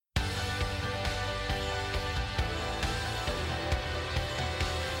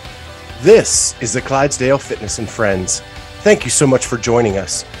This is the Clydesdale Fitness and Friends. Thank you so much for joining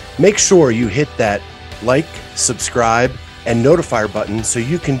us. Make sure you hit that like, subscribe, and notifier button so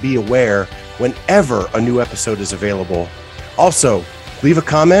you can be aware whenever a new episode is available. Also, leave a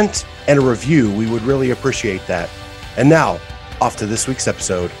comment and a review. We would really appreciate that. And now, off to this week's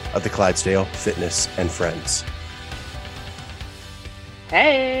episode of the Clydesdale Fitness and Friends.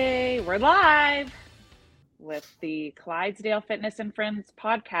 Hey, we're live with the Clydesdale Fitness and Friends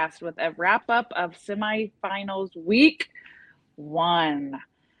podcast with a wrap-up of semifinals week 1.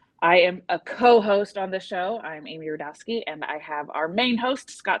 I am a co-host on the show. I'm Amy Rudowski, and I have our main host,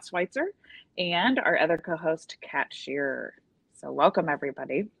 Scott Schweitzer, and our other co-host, Kat Shearer. So welcome,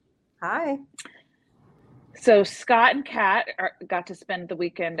 everybody. Hi. So Scott and Kat got to spend the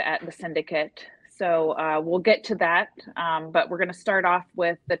weekend at the Syndicate. So we'll get to that, but we're going to start off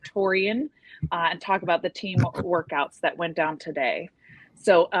with the Torian and talk about the team workouts that went down today.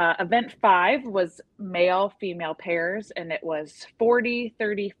 So event 5 was male-female pairs, and it was 40,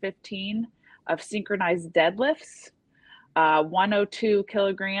 30, 15 of synchronized deadlifts, 102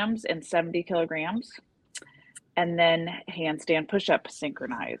 kilograms and 70 kilograms, and then handstand push-up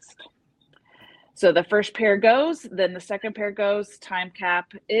synchronized. So the first pair goes, then the second pair goes. Time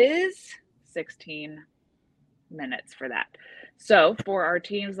cap is 16 minutes for that. So for our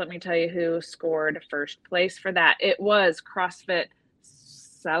teams, let me tell you who scored first place for that. It was CrossFit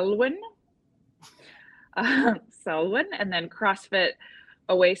Selwyn, and then CrossFit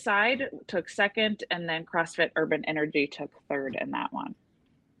Awayside took second, and then CrossFit Urban Energy took third in that one.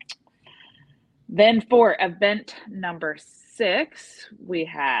 Then for event number 6,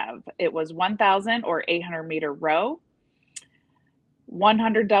 it was 1,000 or 800 meter row,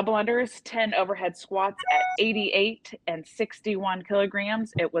 100 double unders, 10 overhead squats at 88 and 61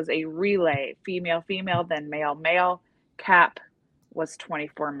 kilograms. It was a relay, female, then male. Cap was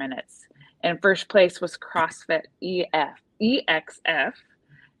 24 minutes. And first place was CrossFit EXF.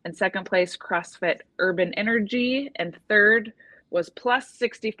 And second place, CrossFit Urban Energy. And third was Plus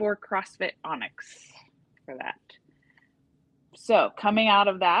 64 CrossFit Onyx for that. So coming out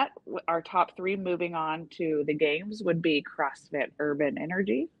of that, our top 3 moving on to the games would be CrossFit Urban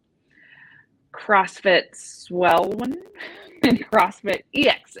Energy, CrossFit Swellwin, and CrossFit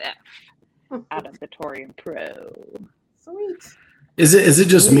EXF out of the Torian Pro. Sweet. Is it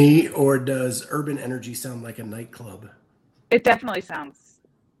just me, or does Urban Energy sound like a nightclub? It definitely sounds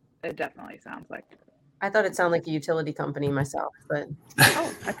like. I thought it sounded like a utility company myself, but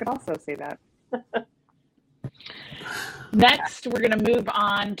I could also see that. Next, we're going to move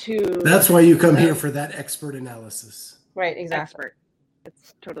on to... That's why you come here, for that expert analysis. Right, exactly. Expert.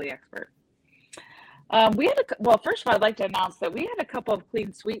 It's totally expert. First of all, I'd like to announce that we had a couple of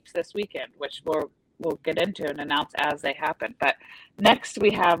clean sweeps this weekend, which we'll get into and announce as they happen. But next,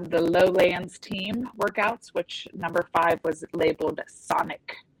 we have the Lowlands team workouts, which number 5 was labeled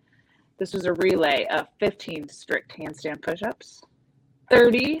Sonic. This was a relay of 15 strict handstand push-ups,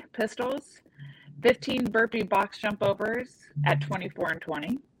 30 pistols, 15 burpee box jump overs at 24 and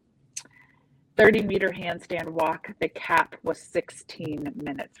 20, 30 meter handstand walk. The cap was 16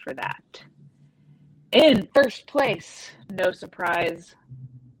 minutes for that. In first place, no surprise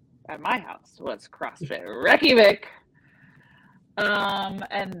at my house, was CrossFit Reykjavik.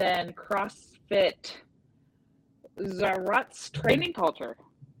 And then CrossFit Zarut's Training Culture.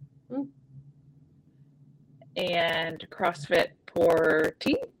 And CrossFit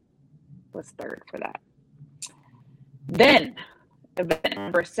Porty was third for that. Then event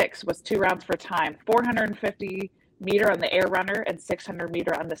number 6 was 2 rounds for time, 450 meter on the air runner and 600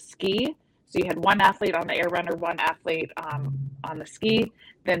 meter on the ski. So you had 1 athlete on the air runner, 1 athlete on the ski.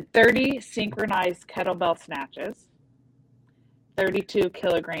 Then 30 synchronized kettlebell snatches, 32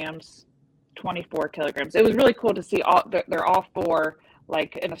 kilograms, 24 kilograms. It was really cool to see they're all 4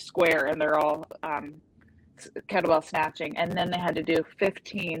 like in a square, and they're all kettlebell snatching. And then they had to do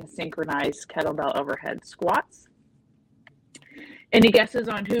 15 synchronized kettlebell overhead squats. Any guesses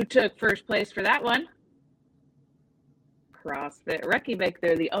on who took first place for that one? CrossFit Reykjavik.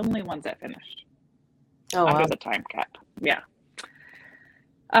 They're the only ones that finished under the time cap. Yeah.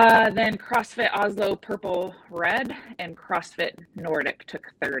 Then CrossFit Oslo Purple Red and CrossFit Nordic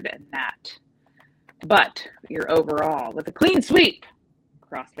took third in that. But your overall with a clean sweep,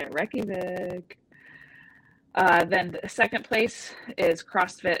 CrossFit Reykjavik. Then the second place is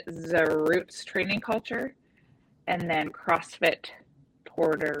CrossFit Zarut's Training Culture, and then CrossFit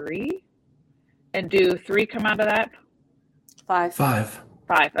Portery. And do 3 come out of that? 5.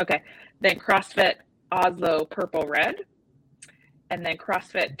 Okay. Then CrossFit Oslo Purple Red, and then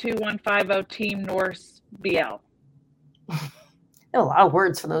CrossFit 2150 Team Norse BL. A lot of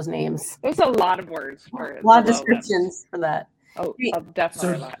words for those names. There's a lot of words for A lot of the descriptions for that. Oh,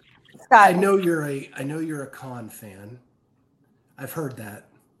 definitely a lot. Scott, I know you're a con fan. I've heard that.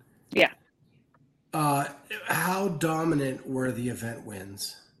 Yeah. How dominant were the event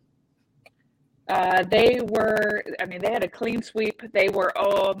wins? They had a clean sweep. They were,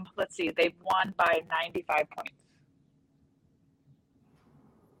 they won by 95 points.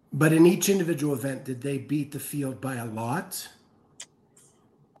 But in each individual event, did they beat the field by a lot?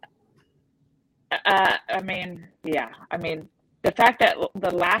 The fact that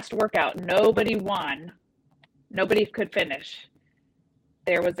the last workout, nobody won, nobody could finish.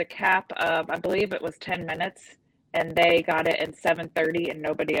 There was a cap of, I believe it was 10 minutes, and they got it in 7:30, and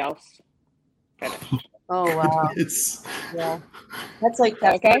nobody else finished. Oh, wow. Yeah. That's like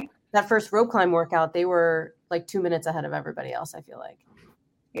that, okay. That first rope climb workout, they were like 2 minutes ahead of everybody else, I feel like.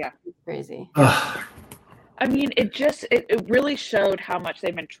 Yeah. It's crazy. It really showed how much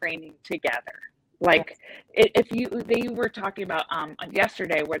they've been training together. Like they were talking about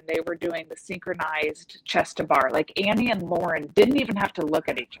yesterday when they were doing the synchronized chest to bar, like Annie and Lauren didn't even have to look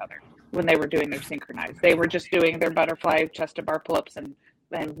at each other when they were doing their synchronized. They were just doing their butterfly chest to bar pull-ups and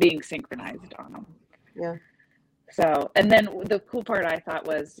being synchronized on them. Yeah. So, and then the cool part I thought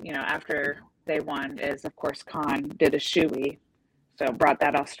was, after they won is, of course, Con did a shoey. So brought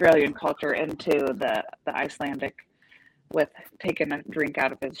that Australian culture into the Icelandic with taking a drink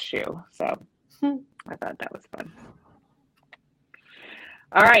out of his shoe. So I thought that was fun.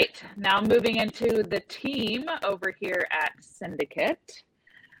 All right, now moving into the team over here at Syndicate.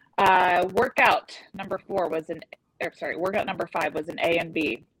 Workout number 5 was an A and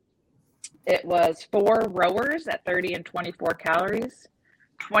B. It was 4 rowers at 30 and 24 calories,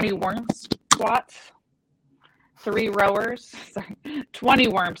 20 worm squats, 20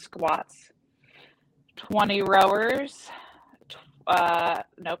 worm squats, 20 rowers,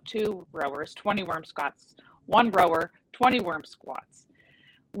 2 rowers, 20 worm squats, 1 rower, 20 worm squats.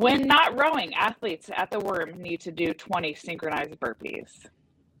 When not rowing, athletes at the worm need to do 20 synchronized burpees.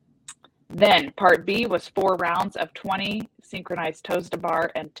 Then part B was 4 rounds of 20 synchronized toes to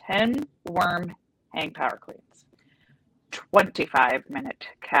bar and 10 worm hang power cleans. 25-minute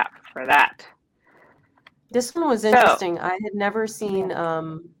cap for that. This one was interesting. I had never seen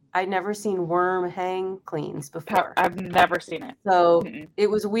I'd never seen worm hang cleans before. I've never seen it. So it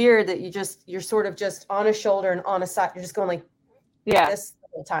was weird that you're sort of just on a shoulder and on a side. You're just going like this the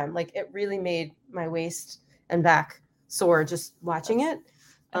whole time. Like it really made my waist and back sore just watching it.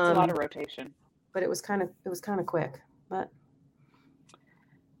 It's a lot of rotation. But it was kind of quick. But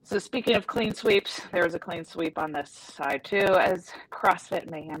so speaking of clean sweeps, there was a clean sweep on this side too, as CrossFit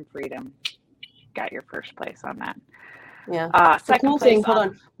Mayhem Freedom got your first place on that. Yeah. Second cool place thing.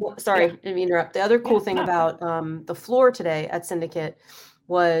 Hold on. Sorry, didn't mean to interrupt. The other cool thing about the floor today at Syndicate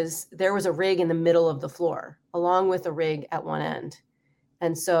was there was a rig in the middle of the floor, along with a rig at one end,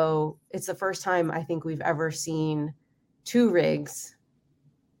 and so it's the first time I think we've ever seen 2 rigs,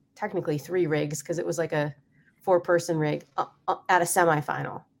 technically 3 rigs, because it was like a 4-person rig at a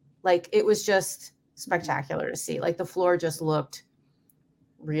semifinal. Like it was just spectacular to see. Like the floor just looked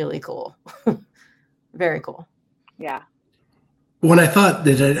really cool. Very cool. Yeah. When I thought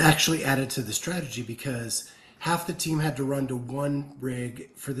that it actually added to the strategy because half the team had to run to one rig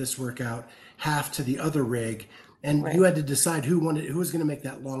for this workout, half to the other rig, and you had to decide who was going to make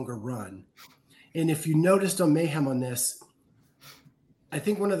that longer run. And if you noticed on Mayhem on this, I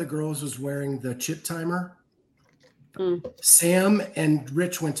think one of the girls was wearing the chip timer. Sam and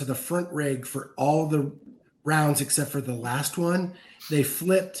Rich went to the front rig for all the rounds except for the last one. They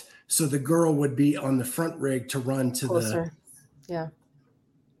flipped so the girl would be on the front rig to run to closer. Yeah.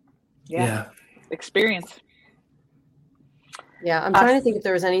 Experience. Yeah, I'm trying to think if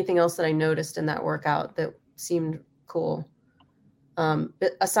there was anything else that I noticed in that workout that seemed cool.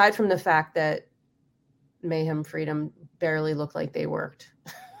 But aside from the fact that Mayhem Freedom barely looked like they worked.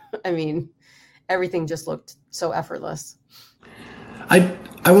 I mean, everything just looked so effortless. I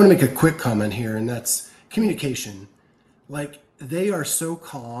want to make a quick comment here, and that's communication. Like, they are so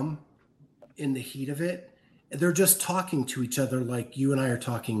calm in the heat of it. They're just talking to each other like you and I are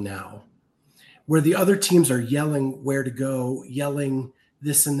talking now. Where the other teams are yelling where to go, yelling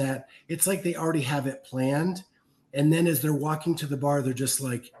this and that. It's like they already have it planned. And then as they're walking to the bar, they're just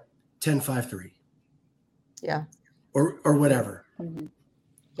like 10-5-3. Yeah. Or whatever. Mm-hmm.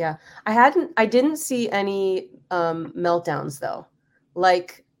 Yeah. I didn't see any meltdowns though.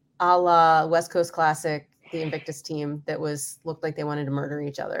 Like a la West Coast Classic, the Invictus team that looked like they wanted to murder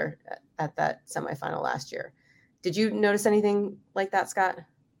each other at that semifinal last year. Did you notice anything like that, Scott?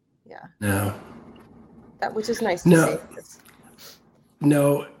 Yeah. No. Which is nice to see.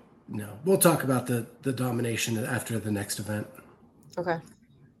 No. We'll talk about the domination after the next event. Okay.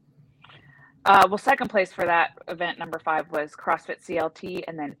 Well, second place for that event, number 5, was CrossFit CLT,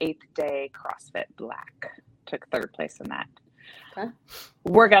 and then 8th day CrossFit Black took third place in that. Okay.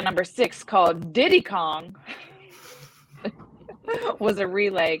 Workout number 6, called Diddy Kong, was a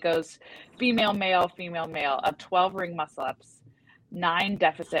relay. Goes female, male, female, male of 12 ring muscle ups, 9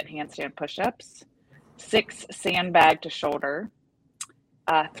 deficit handstand push-ups, 6 sandbag to shoulder,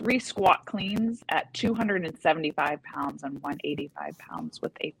 3 squat cleans at 275 pounds and 185 pounds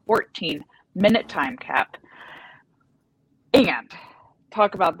with a 14-minute time cap. And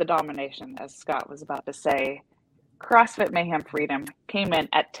talk about the domination, as Scott was about to say. CrossFit Mayhem Freedom came in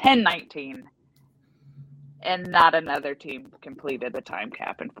at 10:19, and not another team completed the time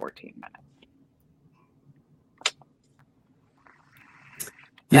cap in 14 minutes.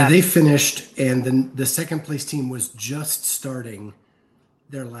 Yeah, they finished, and then the second place team was just starting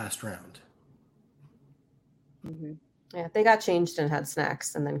their last round. Mm-hmm. Yeah, they got changed and had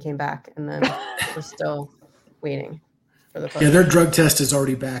snacks and then came back, and then we're still waiting for the post. Yeah, their drug test is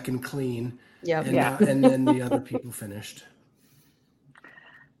already back and clean. Yep. And then the other people finished.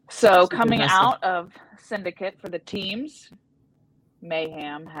 So coming out of Syndicate for the teams,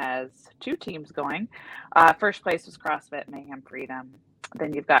 Mayhem has 2 teams going. First place was CrossFit Mayhem Freedom.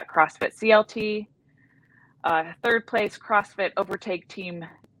 Then you've got CrossFit CLT. Third place, CrossFit Overtake Team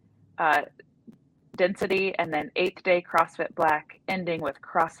Density. And then 8th day CrossFit Black, ending with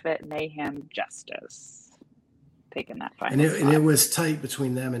CrossFit Mayhem Justice, taking that final spot. And it was tight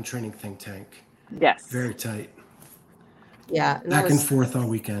between them and Training Think Tank. Yes. Very tight. Yeah. Back and forth all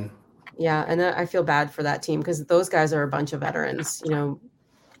weekend. Yeah, and I feel bad for that team because those guys are a bunch of veterans. You know,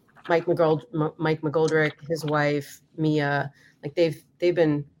 Mike McGoldrick, his wife, Mia, like they've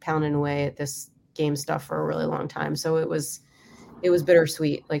been pounding away at this game stuff for a really long time. So it was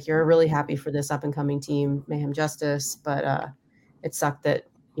bittersweet. Like, you're really happy for this up and coming team, Mayhem Justice, but it sucked that,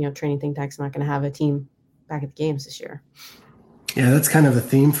 you know, Training Think Tank's not going to have a team back at the games this year. Yeah, that's kind of a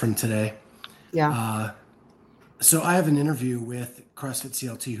theme from today. Yeah. So I have an interview with CrossFit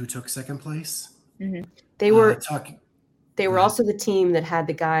CLT who took second place. Mm-hmm. They were also the team that had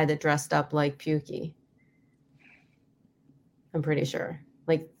the guy that dressed up like Pukey. I'm pretty sure.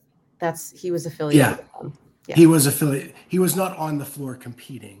 Like, he was affiliated with them. Yeah. He was affiliated. He was not on the floor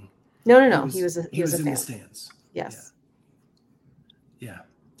competing. No. He was in the stands. Yes. Yeah.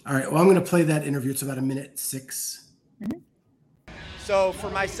 All right. Well, I'm going to play that interview. It's about 1:06. Mm-hmm. So for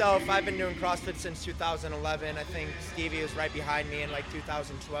myself, I've been doing CrossFit since 2011. I think Stevie was right behind me in like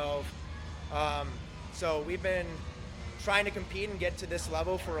 2012. So we've been trying to compete and get to this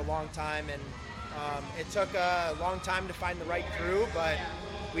level for a long time. And it took a long time to find the right crew, but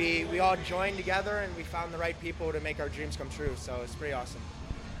we all joined together and we found the right people to make our dreams come true. So it's pretty awesome.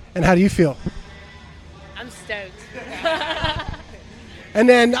 And how do you feel? I'm stoked. And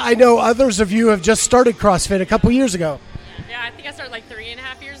then I know others of you have just started CrossFit a couple years ago. Yeah, I think I started like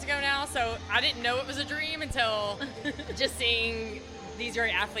 3.5 years ago now, so I didn't know it was a dream until just seeing these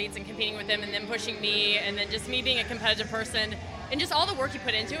great athletes and competing with them and them pushing me, and then just me being a competitive person and just all the work you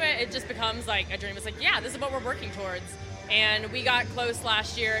put into it, it just becomes like a dream. It's like, yeah, this is what we're working towards. And we got close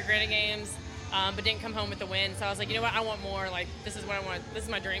last year at Granite Games, but didn't come home with the win. So I was like, you know what, I want more. Like, this is what I want. This is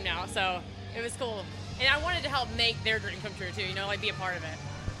my dream now. So it was cool. And I wanted to help make their dream come true too, you know, like be a part of it.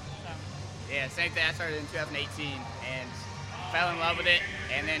 So. Yeah, same thing. I started in 2018 and fell in love with it,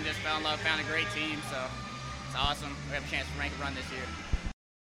 and then just fell in love, found a great team. So it's awesome. We have a chance to make a run this year.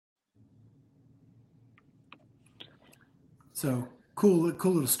 So cool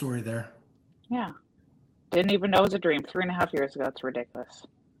little story there. Yeah. Didn't even know it was a dream 3.5 years ago. It's ridiculous.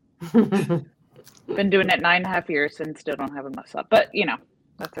 Been doing it 9.5 years and still don't have a muscle up, but you know,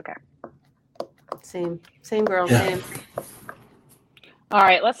 that's okay. Same girl, yeah. same. All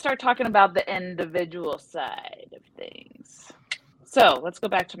right, let's start talking about the individual side of things. So let's go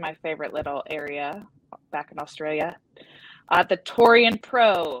back to my favorite little area back in Australia. The Torian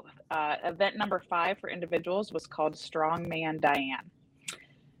Pro event number 5 for individuals was called Strongman Diane.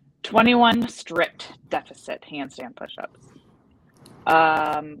 21 strict deficit handstand push-ups.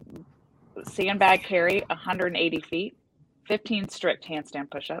 Sandbag carry 180 feet, 15 strict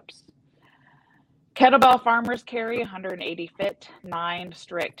handstand push-ups. Kettlebell farmers carry 180 feet, 9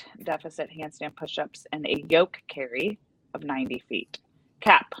 strict deficit handstand push-ups, and a yoke carry of 90 feet.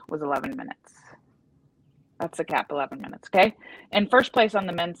 Cap was 11 minutes. That's the cap, 11 minutes, okay? In first place on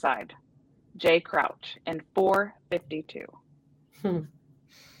the men's side, Jay Crouch in 4:52.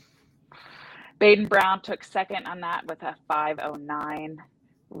 Baden Brown took second on that with a 5:09.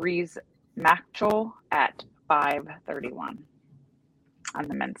 Reese Machel at 5:31. on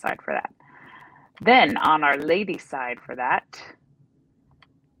the men's side for that. Then on our ladies' side for that,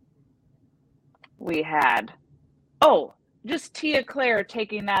 we had, just Tia Claire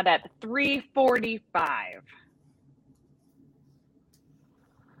taking that at 345.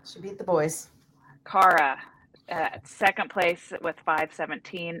 She beat the boys. Cara at second place with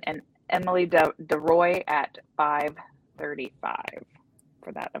 517, and Emily DeRoy at 535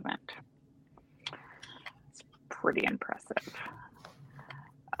 for that event. It's pretty impressive.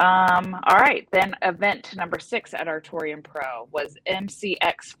 All right, then event number 6 at our Torian Pro was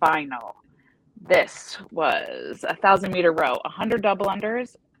MCX Final. This was a 1,000-meter row, 100 double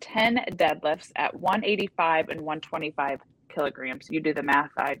unders, 10 deadlifts at 185 and 125 kilograms. You do the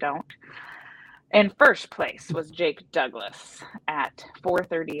math, I don't. In first place was Jake Douglas at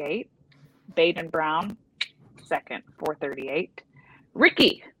 438. Baden Brown, second, 438.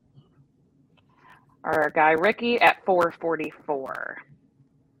 Ricky, our guy Ricky at 444.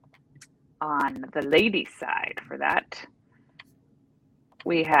 On the ladies' side for that,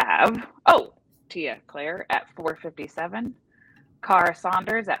 we have, Tia Claire at 457. Cara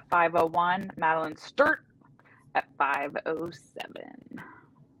Saunders at 501. Madeline Sturt at 507.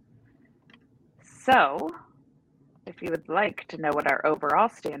 So, if you would like to know what our overall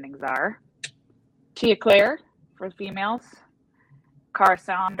standings are, Tia Claire for the females, Cara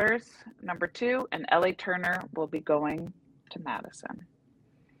Saunders, number 2, and Ellie Turner will be going to Madison.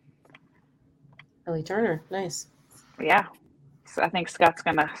 Ellie Turner, nice. Yeah. So I think Scott's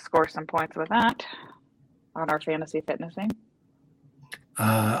going to score some points with that on our fantasy fitnessing.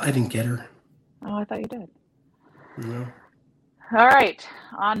 I didn't get her. Oh, I thought you did. No. All right.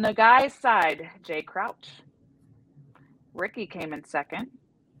 On the guys' side, Jay Crouch. Ricky came in second.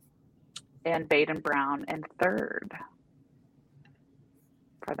 And Baden Brown in third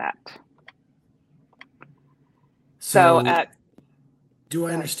for that. So do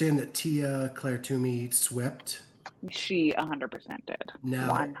I understand that Tia Claire Toomey swept? She 100% did. Now,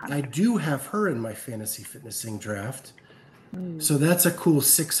 100%. I do have her in my fantasy fitnessing draft. So that's a cool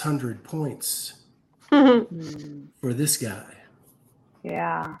 600 points for this guy.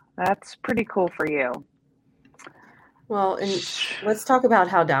 Yeah, that's pretty cool for you. Well, and let's talk about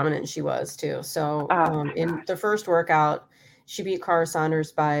how dominant she was, too. So in the first workout, she beat Cara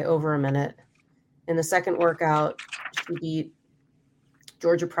Saunders by over a minute. In the second workout, she beat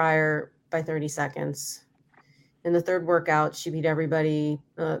Georgia Pryor by 30 seconds. In the third workout, she beat everybody,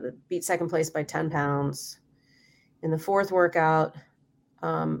 beat second place by 10 pounds. In the fourth workout,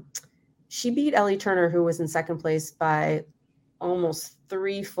 she beat Ellie Turner, who was in second place, by almost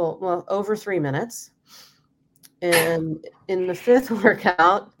over 3 minutes. And in the fifth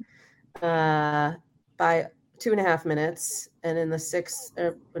workout, by 2.5 minutes. And in the sixth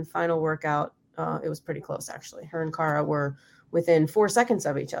and final workout, it was pretty close, actually. Her and Cara were within 4 seconds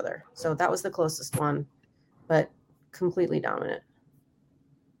of each other. So that was the closest one, but completely dominant.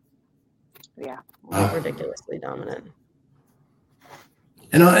 Yeah. Ridiculously dominant.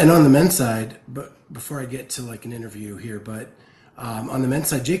 And on the men's side, but before I get to like an interview here, but on the men's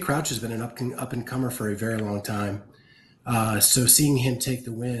side, Jay Crouch has been an up and comer for a very long time. So seeing him take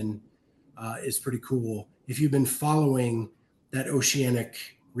the win is pretty cool. If you've been following that Oceanic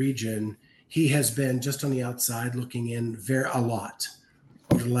region, he has been just on the outside looking in a lot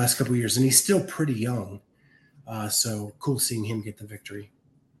over the last couple of years, and he's still pretty young. So cool seeing him get the victory.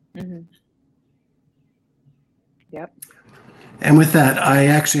 Mm-hmm. Yep. And with that, I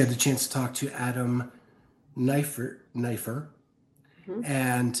actually had the chance to talk to Adam Knifer. Mm-hmm.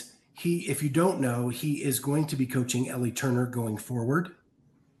 And he, if you don't know, he is going to be coaching Ellie Turner going forward.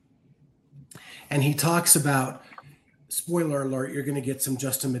 And he talks about, spoiler alert, you're going to get some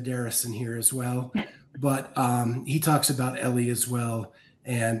Justin Medeiros in here as well. But he talks about Ellie as well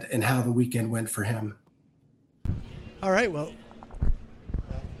and how the weekend went for him. All right, well,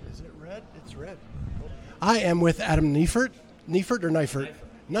 is it red? It's red. I am with Adam Knifer.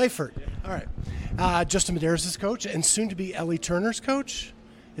 All right. Justin Medeiros' coach and soon to be Ellie Turner's coach.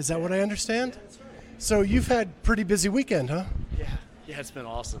 Is that what I understand? Yeah, that's right. So you've had pretty busy weekend, huh? Yeah, it's been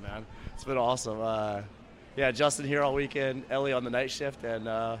awesome, man. It's been awesome. Justin here all weekend, Ellie on the night shift, and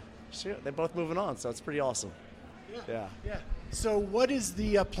they're both moving on, so it's pretty awesome. Yeah. So what is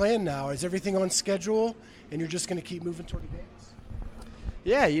the plan now? Is everything on schedule, and you're just going to keep moving toward the games?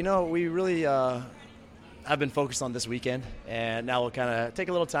 Yeah, we really have been focused on this weekend, and now we'll kind of take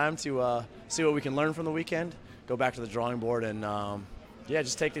a little time to see what we can learn from the weekend, go back to the drawing board, and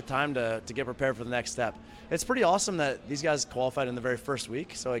just take the time to get prepared for the next step. It's pretty awesome that these guys qualified in the very first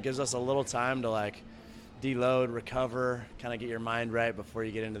week, so it gives us a little time to deload, recover, kind of get your mind right before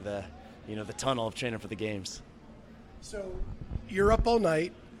you get into the tunnel of training for the games. So you're up all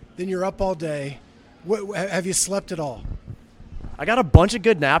night, then you're up all day. Have you slept at all? I got a bunch of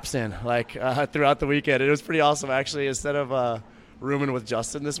good naps in, throughout the weekend. It was pretty awesome, actually. Instead of rooming with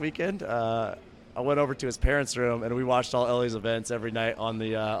Justin this weekend, I went over to his parents' room, and we watched all Ellie's events every night on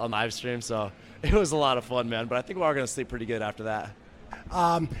the live stream. So it was a lot of fun, man. But I think we're all going to sleep pretty good after that.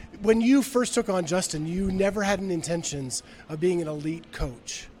 When you first took on Justin, you never had any intentions of being an elite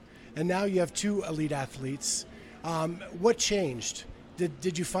coach. And now you have 2 elite athletes. What changed?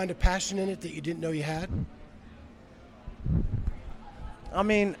 Did you find a passion in it that you didn't know you had? I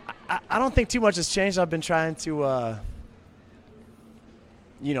mean, I don't think too much has changed. I've been trying to,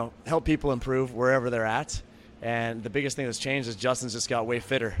 help people improve wherever they're at. And the biggest thing that's changed is Justin's just got way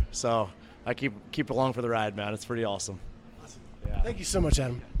fitter. So I keep along for the ride, man. It's pretty awesome. Yeah. Thank you so much,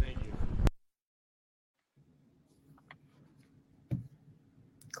 Adam. Thank you.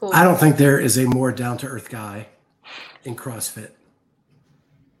 Cool. I don't think there is a more down-to-earth guy in CrossFit.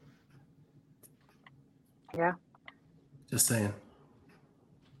 Yeah. Just saying.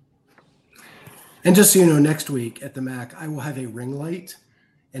 And just so you know, next week at the MAC, I will have a ring light,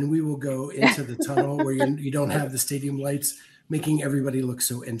 and we will go into the tunnel where you don't have the stadium lights, making everybody look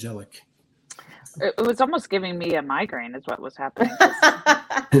so angelic. It was almost giving me a migraine is what was happening.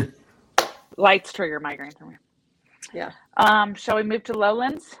 Lights trigger migraine for me. Yeah. Shall we move to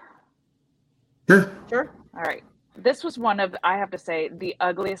Lowlands? Sure. All right. This was one of, I have to say, the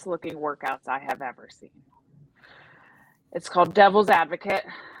ugliest looking workouts I have ever seen. It's called Devil's Advocate.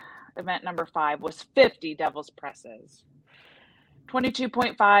 Event number 5 was 50 devil's presses,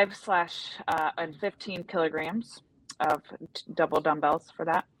 22.5 and 15 kilograms of double dumbbells for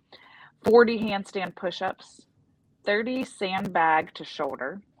that, 40 handstand push-ups, 30 sandbag to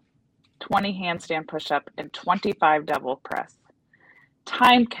shoulder, 20 handstand push-up, and 25 double press.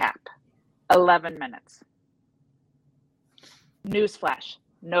 Time cap, 11 minutes. Newsflash,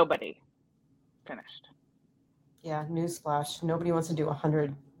 nobody finished. Yeah, newsflash. Nobody wants to do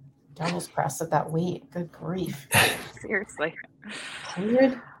 100 devil's press at that weight. Good grief. Seriously.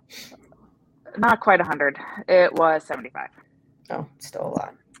 100? Not quite 100. It was 75. Oh, still a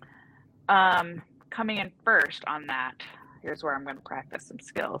lot. Coming in first on that, here's where I'm going to practice some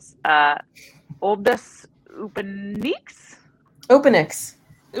skills. Oldus Upenix,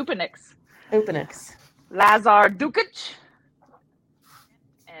 Lazar Dukic,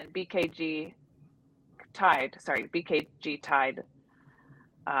 and BKG tied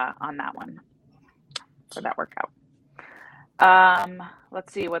on that one for that workout.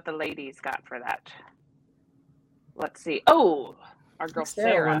 Let's see what the ladies got for that. Let's see. Oh, our girl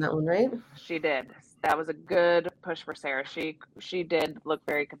Sarah on that one, right? She did. That was a good push for Sarah. She did look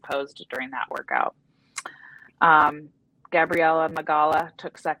very composed during that workout. Gabriella Magala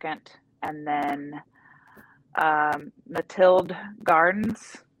took second, and then Matilde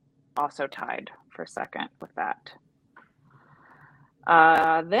Gardens also tied for second with that.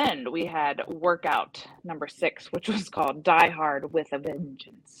 Then we had workout number 6, which was called Die Hard with a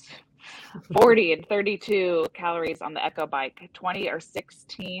Vengeance. 40 and 32 calories on the Echo Bike, 20 or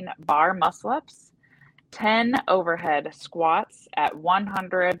 16 bar muscle ups, 10 overhead squats at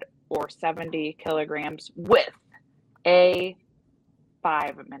 100 or 70 kilograms with a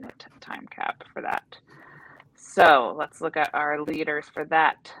 5-minute time cap for that. So let's look at our leaders for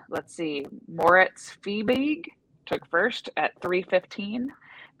that. Let's see. Moritz Fiebig took first at 3:15.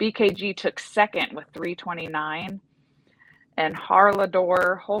 BKG took second with 3:29. And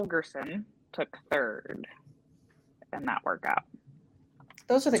Harlador Holgerson took third in that workout.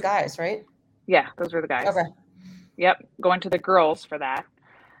 Those are the guys, right? Yeah, those were the guys. Okay. Yep. Going to the girls for that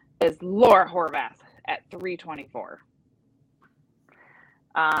is Laura Horvath at 3:24.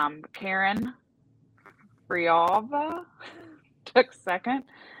 Karen Friova took second.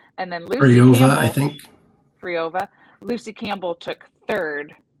 And then Lucy Friova. Lucy Campbell took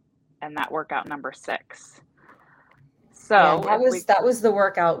third in that workout number 6. So yeah, that was the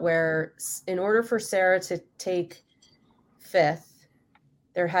workout where, in order for Sarah to take 5th,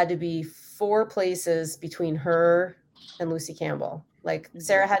 there had to be 4 places between her and Lucy Campbell. Like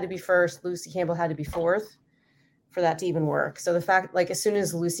Sarah had to be first, Lucy Campbell had to be 4th for that to even work. So the fact, like, as soon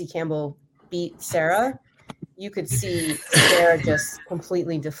as Lucy Campbell beat Sarah, you could see Sarah just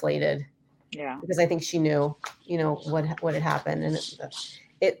completely deflated. Yeah, because I think she knew, what had happened, and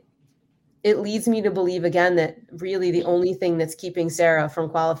it leads me to believe again that really the only thing that's keeping Sarah from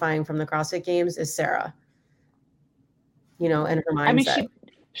qualifying from the CrossFit Games is Sarah. And her mindset. I mean,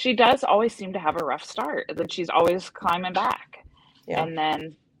 she does always seem to have a rough start, that she's always climbing back. Yeah. And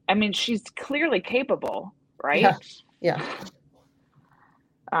then, I mean, she's clearly capable, right? Yeah.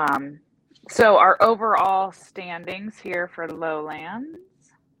 So our overall standings here for Lowlands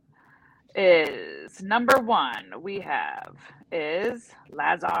is number 1 we have is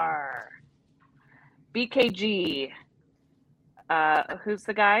Lazar. BKG. Who's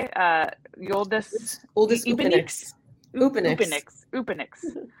the guy? Yoldis Upenix.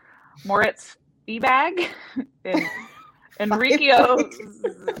 Moritz Ebag. Enrico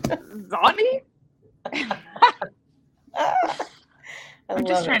Zani. I'm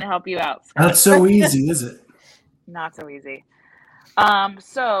just trying to help you out, Scott. Not so easy, is it? Not so easy.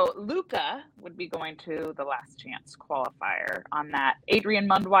 So Luca would be going to the Last Chance Qualifier on that. Adrian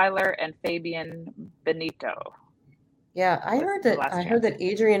Mundweiler and Fabian Benito. Yeah, I heard that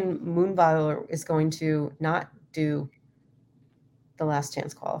Adrian Moonweiler is going to not do the Last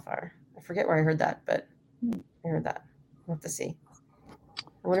Chance Qualifier. I forget where I heard that, but I heard that. We'll have to see.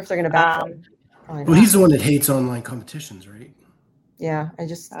 I wonder if they're going to backfill. Well, he's the one that hates online competitions, right? Yeah, I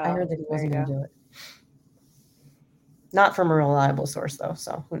heard that he wasn't going to do it. Not from a reliable source, though,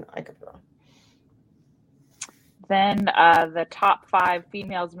 so I could be wrong. Then the top 5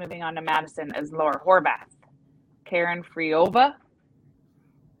 females moving on to Madison is Laura Horvath, Karen Friova,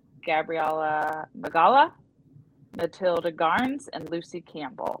 Gabriella Magala, Matilda Garnes, and Lucy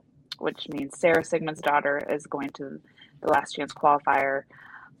Campbell, which means Sarah Sigmund's daughter is going to the Last Chance Qualifier,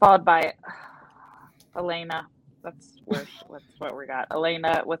 followed by Elena. That's what we got.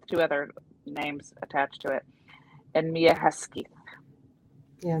 Elena with 2 other names attached to it, and Mia Hesketh.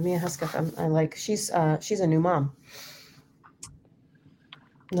 Yeah, Mia Hesketh. I like. She's a new mom.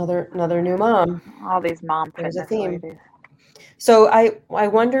 Another new mom. All these mom There's a fitness theme. ladies. So I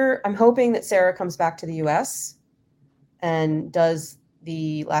wonder. I'm hoping that Sarah comes back to the U.S. and does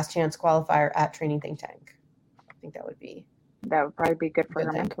the Last Chance Qualifier at Training Think Tank. I think that would probably be good for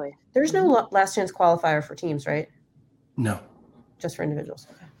her mentally. There's no Last Chance Qualifier for teams, right? No. Just for individuals.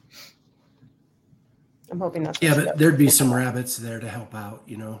 Okay. I'm hoping that's but there'd be some rabbits there to help out,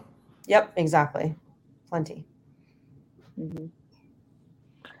 you know. Yep, exactly. Plenty. Mm-hmm.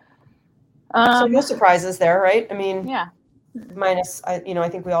 So no surprises there, right? I mean, yeah. Minus, I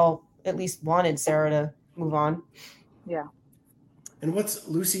think we all at least wanted Sarah to move on. Yeah. And what's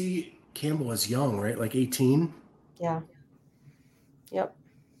Lucy Campbell is young, right? Like 18? Yeah. Yep.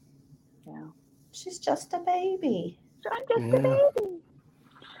 Yeah. She's just a baby. I'm just a baby.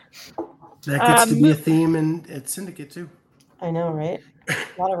 That gets to be a theme at Syndicate too. I know, right?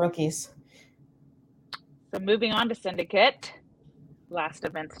 A lot of rookies. So moving on to Syndicate. Last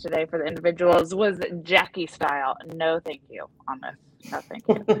events today for the individuals was Jackie style. No thank you on this. No thank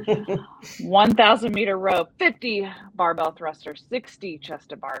you. 1,000 meter row, 50 barbell thrusters, 60 chest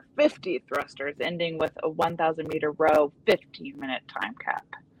to bar, 50 thrusters, ending with a 1,000 meter row, 15-minute time cap.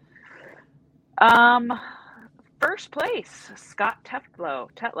 First place, Scott Tetlow,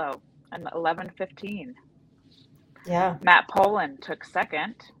 an 11:15. Yeah. Matt Poland took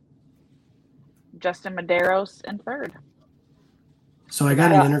second. Justin Medeiros in third. So I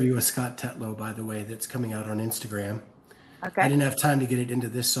got an interview with Scott Tetlow, by the way, that's coming out on Instagram. Okay. I didn't have time to get it into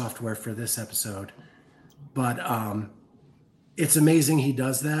this software for this episode, but it's amazing he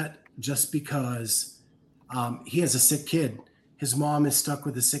does that just because he has a sick kid. His mom is stuck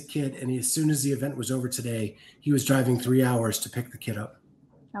with a sick kid, and as soon as the event was over today, he was driving 3 hours to pick the kid up.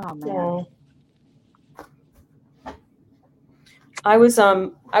 Oh man. I was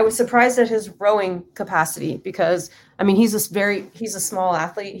surprised at his rowing capacity because I mean he's a small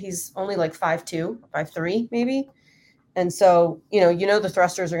athlete. He's only like 5'2", 5'3" maybe. And so, the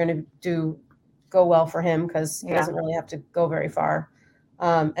thrusters are going to go well for him because he doesn't really have to go very far.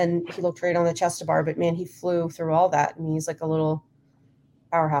 And he looked great on the chest to bar, but man, he flew through all that. I mean, he's like a little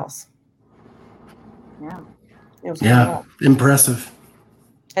powerhouse. Yeah. It was impressive.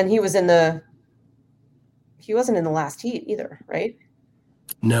 And he wasn't in the last heat either, right?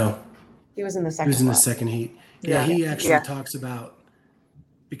 No. He was in the second. He was in the second heat. Yeah, he actually talks about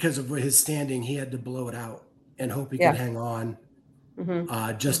because of his standing, he had to blow it out and hope he could hang on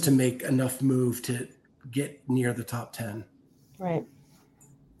just to make enough move to get near the top 10. Right.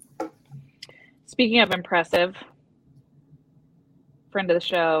 Speaking of impressive, friend of the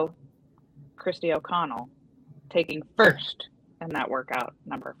show, Christy O'Connell, taking first in that workout,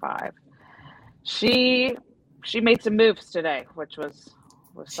 number 5. She made some moves today, which was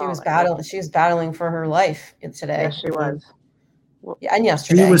solid. She was battling for her life today. Yeah, she was. Yeah, and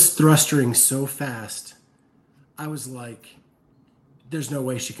yesterday. She was thrustering so fast. I was like, there's no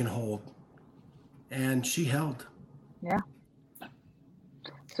way she can hold. And she held. Yeah.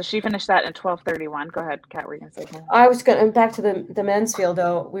 So she finished that in 12:31. Go ahead, Kat, were you going to say something? I was going back to the men's field,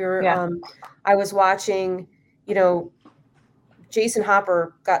 though. We were, I was watching, Jason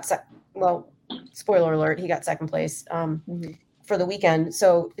Hopper got well, spoiler alert, he got second place for the weekend.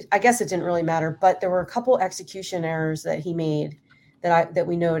 So I guess it didn't really matter, but there were a couple execution errors that he made that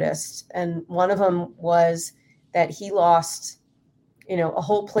we noticed. And one of them was that he lost, a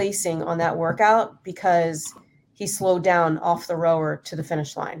whole placing on that workout because he slowed down off the rower to the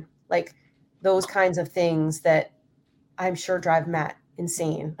finish line. Like those kinds of things that I'm sure drive Matt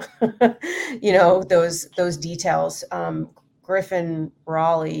insane. Those details. Griffin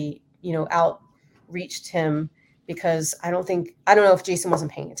Raleigh, outreached him because I don't know if Jason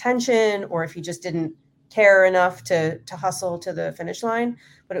wasn't paying attention or if he just didn't care enough to hustle to the finish line,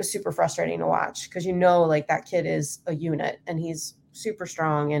 but it was super frustrating to watch because like that kid is a unit and he's super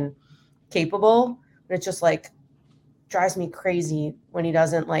strong and capable, but it just like drives me crazy when he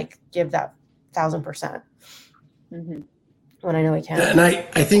doesn't like give that 1,000% when I know he can. And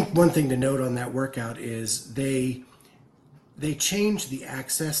I think one thing to note on that workout is they changed the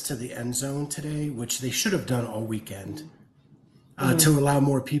access to the end zone today, which they should have done all weekend to allow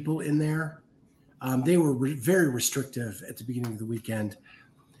more people in there. They were very restrictive at the beginning of the weekend.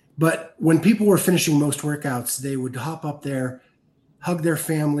 But when people were finishing most workouts, they would hop up there, hug their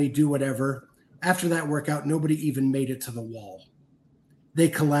family, do whatever. After that workout, nobody even made it to the wall. They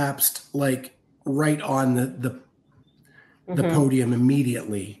collapsed like right on the podium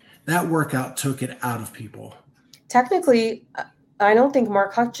immediately. That workout took it out of people. Technically, I don't think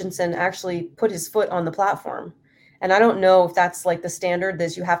Mark Hutchinson actually put his foot on the platform. And I don't know if that's like the standard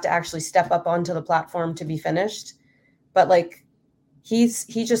that you have to actually step up onto the platform to be finished. But like he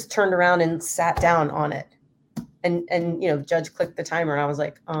just turned around and sat down on it. And Judge clicked the timer and I was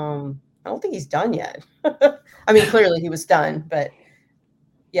like, I don't think he's done yet. I mean, clearly he was done, but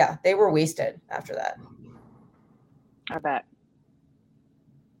yeah, they were wasted after that. I bet.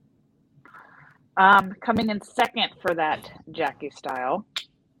 Coming in second for that Jackie style,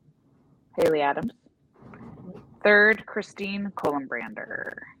 Haley Adams. Third, Christine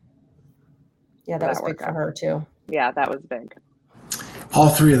Kohlenbrander. Yeah, that was big for her too. Yeah, that was big. All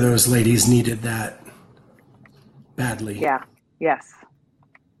three of those ladies needed that badly. Yeah, yes,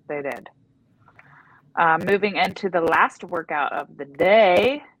 they did. Moving into the last workout of the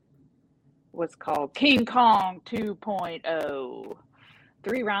day was called King Kong 2.0.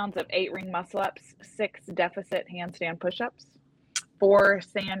 3 rounds of 8 ring muscle ups, 6 deficit handstand push-ups, 4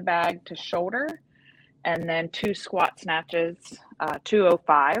 sandbag to shoulder, and then 2 squat snatches,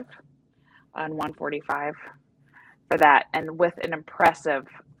 205 and 145 for that, and with an impressive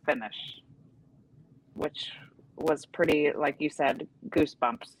finish, which was pretty, like you said,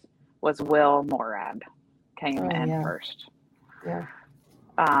 goosebumps, was Will Morad came in first. Yeah.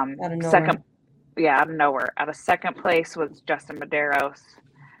 Out of nowhere. Out of nowhere. Out of second place was Justin Medeiros.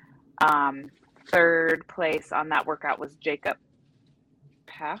 Third place on that workout was Jacob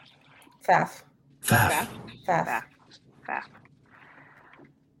Pfaff.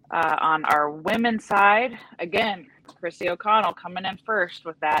 On our women's side, again, Chrissy O'Connell coming in first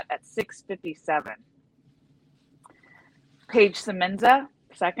with that at 6:57. Paige Semenza,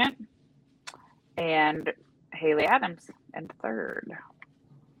 second. And Haley Adams in third.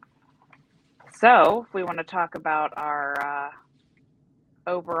 So if we want to talk about our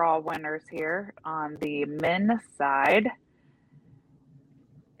overall winners here on the men's side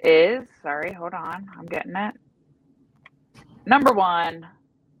is, hold on, I'm getting it. Number 1,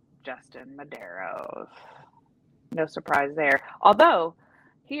 Justin Medeiros. No surprise there. Although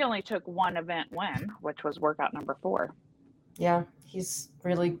he only took 1 event win, which was workout number 4. Yeah, he's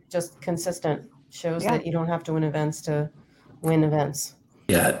really just consistent. Shows that you don't have to win events to win events.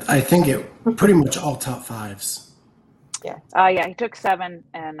 Yeah, I think it pretty much all top 5s. Yeah. He took 7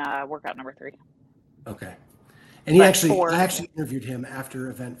 and workout number 3. Okay. And I actually interviewed him after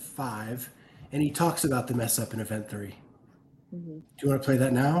event 5, and he talks about the mess up in event 3. Mm-hmm. Do you want to play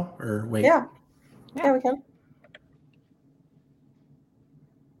that now or wait? Yeah, we can.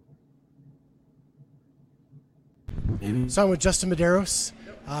 Maybe. So I'm with Justin Medeiros,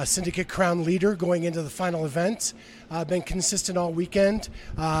 Syndicate Crown leader going into the final event. Been consistent all weekend.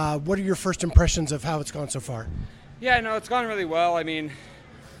 What are your first impressions of how it's gone so far? Yeah, no, it's gone really well. I mean,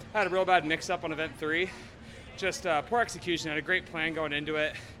 I had a real bad mix-up on event 3. Just poor execution. I had a great plan going into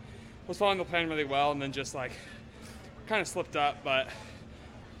it. Was following the plan really well, and then just like kind of slipped up. But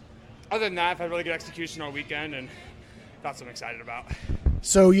other than that, I've had really good execution all weekend, and that's what I'm excited about.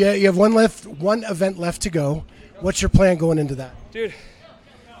 So yeah, you have one event left to go. What's your plan going into that? Dude,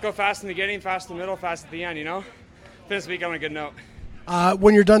 go fast in the beginning, fast in the middle, fast at the end, Finish the week on a good note.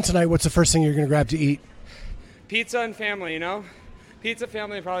 When you're done tonight, what's the first thing you're going to grab to eat? Pizza and family, Pizza,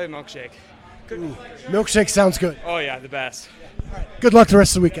 family, and probably a milkshake. Ooh, milkshake sounds good. Oh, yeah, the best. All right. Good luck the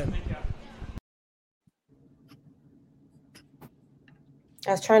rest of the weekend.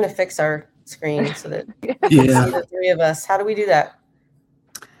 I was trying to fix our screen so that Yeah. see the three of us. How do we do that?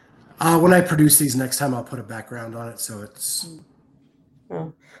 When I produce these next time, I'll put a background on it so it's.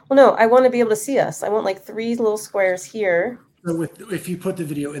 Oh. Well, no, I want to be able to see us. I want like 3 little squares here. So if you put the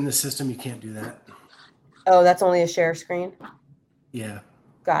video in the system, you can't do that. Oh, that's only a share screen? Yeah.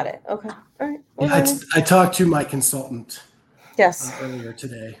 Got it. Okay. All right. Yeah, I talked to my consultant earlier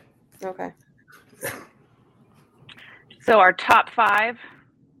today. Okay. So our top 5,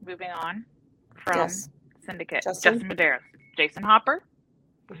 moving on from Syndicate. Justin Medeiros, Jason Hopper,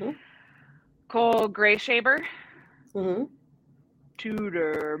 Cole Grayshaber,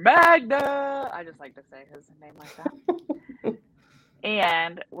 Tudor Magna. I just like to say his name like that.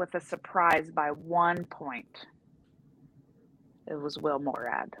 And with a surprise by 1 point, it was Will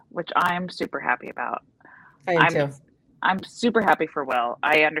Morad, which I'm super happy about. I am too. I'm super happy for Will.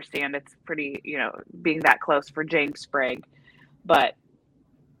 I understand it's pretty, being that close for James Sprague, but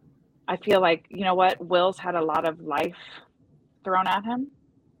I feel like, you know what? Will's had a lot of life thrown at him.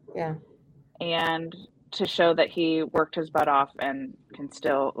 Yeah. And to show that he worked his butt off and can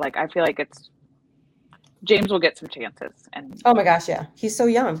still, I feel like James will get some chances. And oh my gosh, yeah. He's so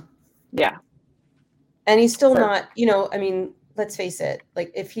young. Yeah. And he's still not, let's face it,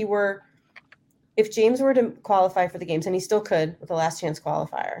 if James were to qualify for the games, and he still could with the Last Chance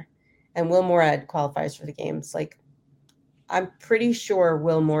Qualifier, and Will Morad qualifies for the games, I'm pretty sure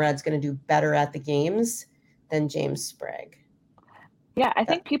Will Morad's going to do better at the games than James Sprague. Yeah, I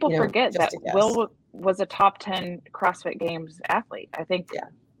think people forget that Will was a top 10 CrossFit Games athlete. I think.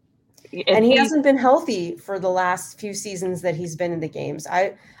 Yeah. And he hasn't been healthy for the last few seasons that he's been in the games.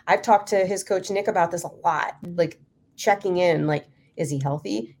 I've talked to his coach, Nick, about this a lot, checking in, is he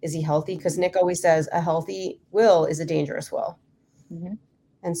healthy? Is he healthy? Because Nick always says a healthy Will is a dangerous Will. Mm-hmm.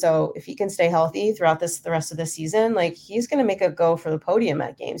 And so if he can stay healthy throughout the rest of the season, he's going to make a go for the podium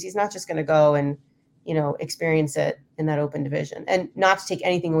at games. He's not just going to go and, experience it in that open division. And not to take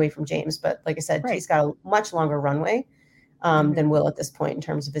anything away from James, but like I said, he's got a much longer runway than Will at this point in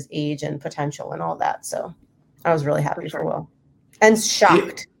terms of his age and potential and all that. So I was really happy for Will. And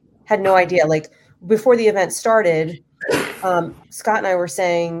shocked. Had no idea. Before the event started, Scott and I were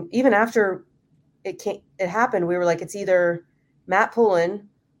saying, even after it happened, we were like, it's either Matt Pullen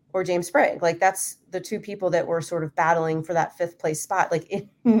or James Sprague. That's the 2 people that were sort of battling for that 5th place spot. At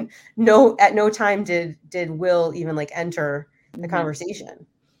no time did Will even enter the conversation.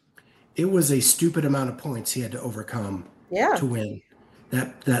 It was a stupid amount of points he had to overcome to win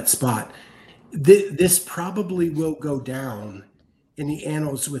that spot. This probably will go down in the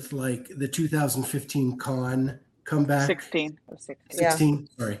annals with the 2015 con comeback. 16.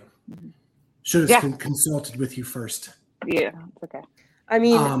 Sorry. Should have consulted with you first. Yeah, it's okay. I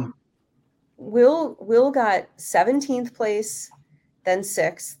mean, Will got 17th place, then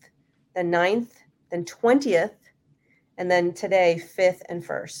 6th, then 9th, then 20th, and then today 5th and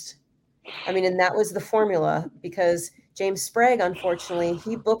 1st. I mean, and that was the formula because James Sprague, unfortunately,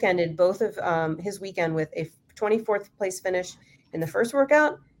 he bookended both of his weekend with a 24th place finish in the first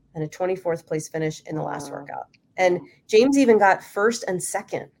workout and a 24th place finish in the last workout. And James even got 1st and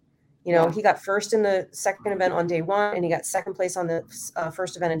 2nd. He got 1st in the second event on day 1, and he got 2nd place on the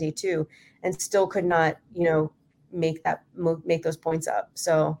first event on day 2, and still could not, make those points up.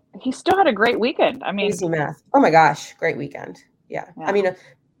 So he still had a great weekend. I mean, easy math. Oh my gosh, great weekend. Yeah. I mean,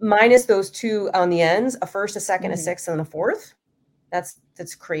 minus those 2 on the ends, a 1st, a 2nd, a 6th, and a 4th.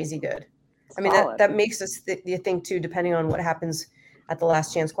 That's crazy good. I mean, that makes us think too, depending on what happens at the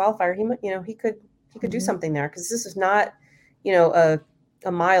Last Chance Qualifier, he could do something there, because this is not,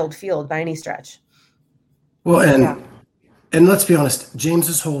 a mild field by any stretch. Well, and let's be honest,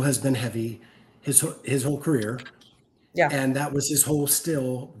 James's hole has been heavy his whole career. Yeah. And that was his hole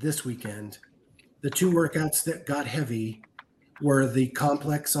still this weekend. The 2 workouts that got heavy were the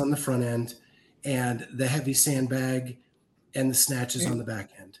complex on the front end and the heavy sandbag and the snatches on the back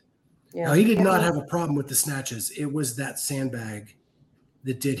end. Yeah. Now, he did not have a problem with the snatches. It was that sandbag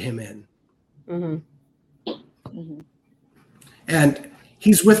that did him in. Mm-hmm. Mm-hmm. And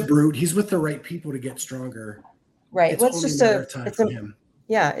he's with Brute. He's with the right people to get stronger. Right. Well, it's just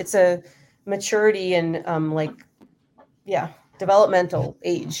it's a maturity and developmental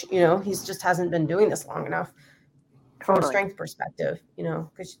age. He just hasn't been doing this long enough from a strength perspective.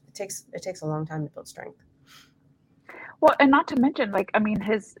 Because it takes a long time to build strength. Well, and not to mention,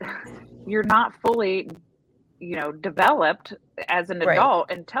 you're not fully, developed as an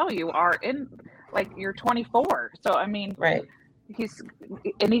adult until you are in, you're 24. So I mean, right. He's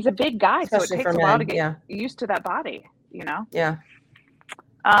a big guy, especially so it takes a while to get used to that body, Yeah.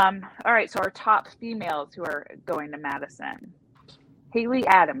 All right. So our top females who are going to Madison. Haley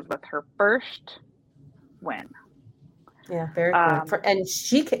Adams with her first win. Yeah, very cool. And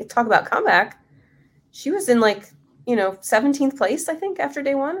she talk about comeback. She was in 17th place, I think, after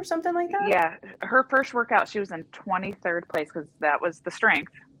day one or something like that. Yeah, her first workout, she was in 23rd place because that was the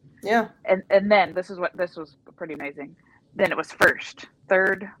strength. Yeah. And then this was pretty amazing. Then it was first,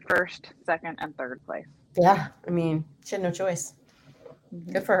 second, and third place. Yeah, I mean, she had no choice.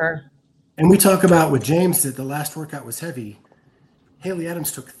 Good for her. And we talk about with James that the last workout was heavy. Haley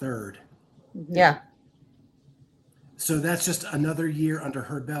Adams took third. Yeah. So that's just another year under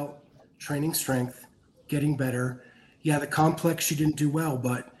her belt, training strength, getting better. Yeah, the complex she didn't do well,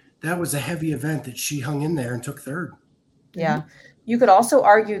 but that was a heavy event that she hung in there and took third. Yeah. You could also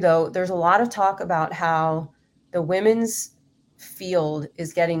argue, though, there's a lot of talk about how the women's field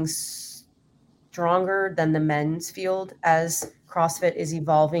is getting stronger than the men's field as CrossFit is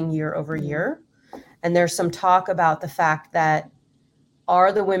evolving year over year. And there's some talk about the fact that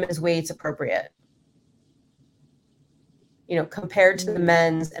are the women's weights appropriate? Compared to the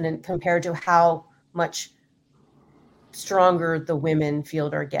men's and then compared to how much stronger the women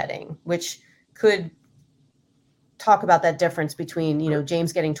field are getting, which could talk about that difference between,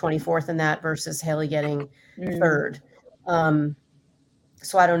 James getting 24th in that versus Haley getting third.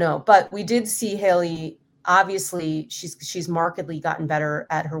 So I don't know, but we did see Haley, obviously she's markedly gotten better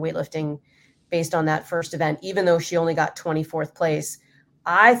at her weightlifting based on that first event, even though she only got 24th place.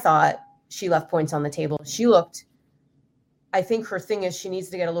 I thought she left points on the table. I think her thing is she needs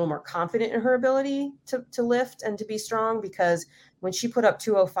to get a little more confident in her ability to lift and to be strong, because when she put up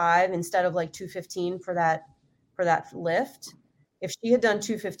 205 instead of 215 for that lift, if she had done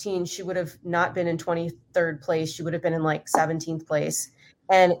 215, she would have not been in 23rd place. She would have been in 17th place.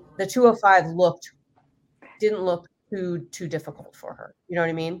 And the 205 didn't look too difficult for her. You know what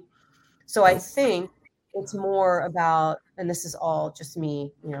I mean? So I think it's more about, and this is all just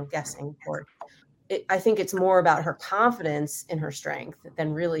me, guessing for it. I think it's more about her confidence in her strength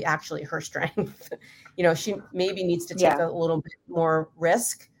than really actually her strength. She maybe needs to take a little bit more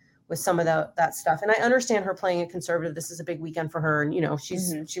risk with some of that stuff. And I understand her playing it conservative. This is a big weekend for her. And,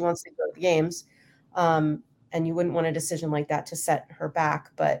 she wants to go to the games. And you wouldn't want a decision like that to set her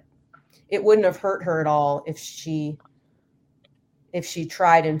back, but it wouldn't have hurt her at all if she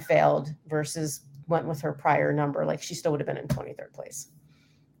tried and failed versus went with her prior number. She still would have been in 23rd place.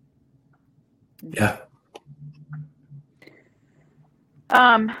 Yeah.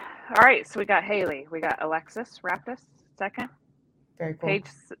 All right. So we got Haley. We got Alexis Raptis second. Very cool. Paige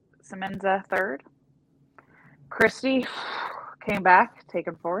Semenza third. Christy came back,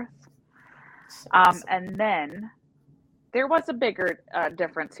 taken fourth. And then there was a bigger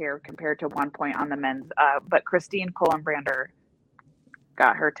difference here compared to 1 point on the men's, but Christine Kohlenbrander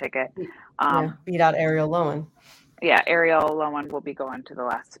got her ticket. Beat out Ariel Lowen. Yeah, Ariel Lowen will be going to the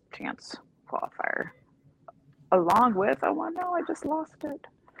Last Chance Qualifier. Along with, I just lost it.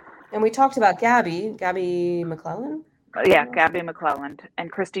 And we talked about Gabby McClellan. Yeah, Gabby McClellan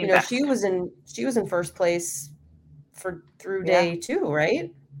and Christine. She was in first place through day 2, right?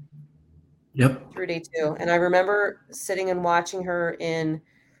 Yep. Through day 2. And I remember sitting and watching her in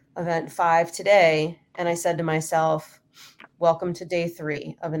event 5 today. And I said to myself, welcome to day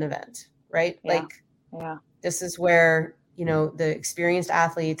 3 of an event, right? Yeah. This is where, the experienced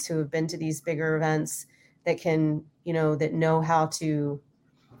athletes who have been to these bigger events that can, that know how to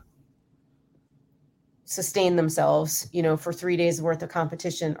sustain themselves, for 3 days worth of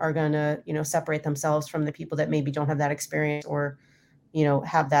competition are going to, separate themselves from the people that maybe don't have that experience or,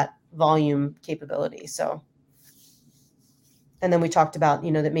 have that volume capability. So, and then we talked about,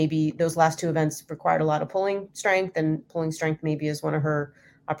 that maybe those last 2 events required a lot of pulling strength, and pulling strength maybe is one of her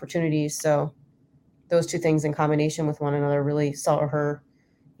opportunities. So those 2 things in combination with one another really saw her,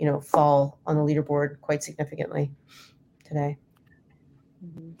 fall on the leaderboard quite significantly today.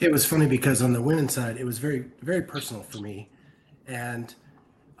 It was funny because on the women's side, it was very, very personal for me. And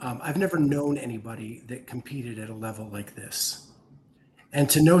I've never known anybody that competed at a level like this. And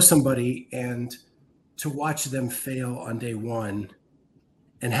to know somebody and to watch them fail on day 1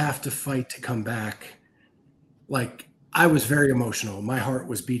 and have to fight to come back, I was very emotional. My heart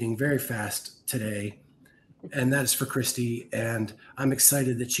was beating very fast today. And that is for Christy. And I'm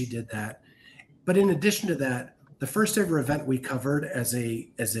excited that she did that. But in addition to that, the first ever event we covered as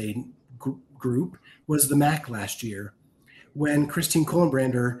a group was the MAC last year, when Christine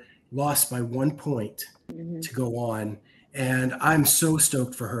Kohlenbrander lost by 1 point to go on. And I'm so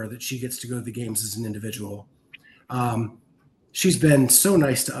stoked for her that she gets to go to the games as an individual. She's been so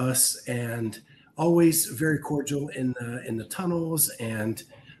nice to us and always very cordial in the tunnels and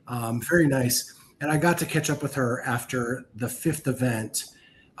very nice. And I got to catch up with her after the 5th event,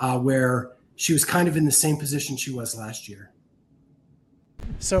 where she was kind of in the same position she was last year.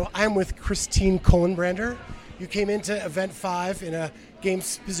 So I'm with Christine Kohlenbrander. You came into event 5 in a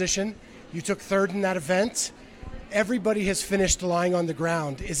games position. You took 3rd in that event. Everybody has finished lying on the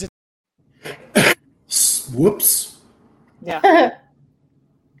ground. Is it? Whoops. Yeah.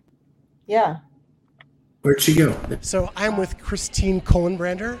 Yeah. Where'd she go? So I'm with Christine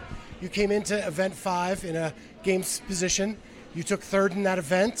Kohlenbrander. You came into event 5 in a games position. You took 3rd in that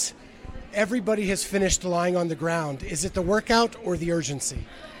event. Everybody has finished lying on the ground. Is it the workout or the urgency?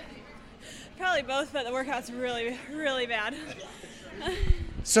 Probably both, but the workout's really, really bad.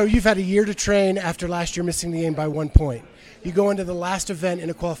 So you've had a year to train after last year missing the game by 1 point. You go into the last event in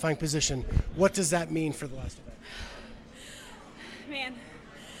a qualifying position. What does that mean for the last event? Man,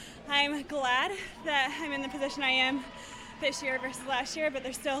 I'm glad that I'm in the position I am this year versus last year, but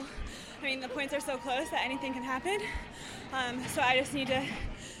there's still, the points are so close that anything can happen. So I just need to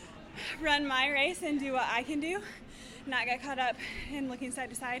run my race and do what I can do, not get caught up in looking side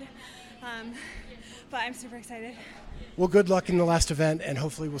to side. But I'm super excited. Well, good luck in the last event, and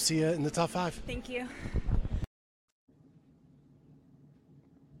hopefully we'll see you in the top 5. Thank you.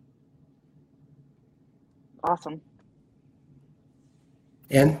 Awesome.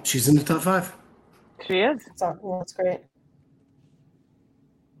 And she's in the top 5. She is. That's great.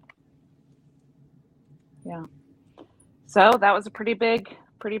 Yeah. So that was a pretty big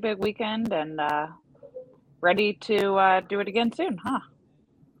weekend, and ready to do it again soon, huh?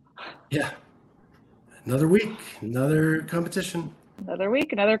 Yeah. Another week, another competition. Another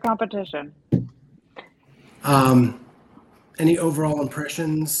week, another competition. Any overall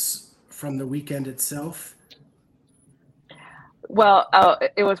impressions from the weekend itself? Well,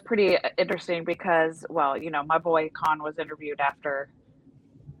 it was pretty interesting because, my boy Con was interviewed after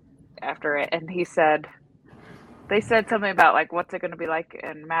it, and they said something about like, what's it going to be like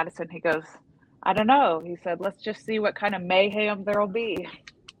in Madison? He goes, I don't know. He said, let's just see what kind of mayhem there'll be.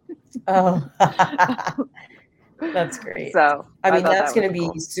 Oh, that's great. So that's going to be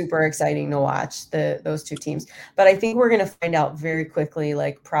super exciting to watch those two teams. But I think we're going to find out very quickly,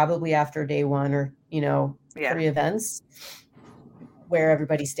 like probably after day 1 or 3 events, where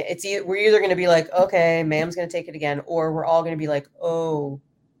everybody stays. We're either going to be like, okay, Mam's going to take it again, or we're all going to be like, oh,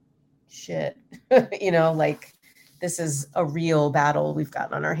 shit, like this is a real battle we've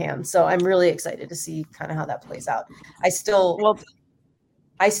got on our hands. So I'm really excited to see kind of how that plays out. I still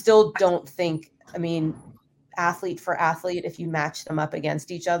don't think, athlete for athlete, if you match them up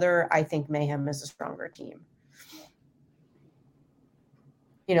against each other, I think Mayhem is a stronger team.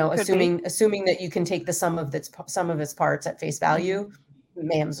 Assuming that you can take the sum of its parts at face value,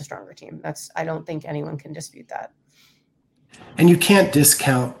 Mayhem's a stronger team. I don't think anyone can dispute that. And you can't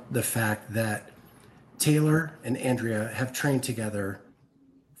discount the fact that Taylor and Andrea have trained together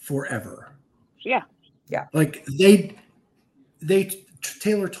forever. Yeah. Yeah. Like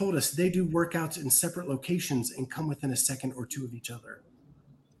Taylor told us they do workouts in separate locations and come within a second or 2 of each other.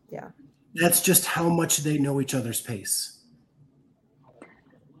 Yeah. That's just how much they know each other's pace.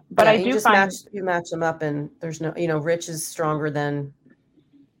 But I do find you match them up, and there's no, Rich is stronger than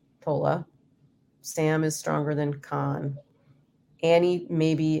Tola. Sam is stronger than Khan. Annie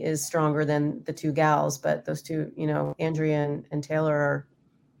maybe is stronger than the 2 gals, but those 2, Andrea and Taylor are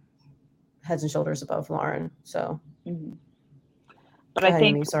heads and shoulders above Lauren. So, but I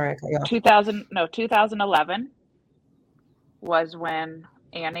think sorry, I cut you off. 2011 was when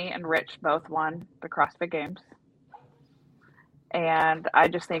Annie and Rich both won the CrossFit Games. And I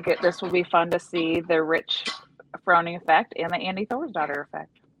just think this will be fun to see the Rich Froning effect and the Annie Thorsdottir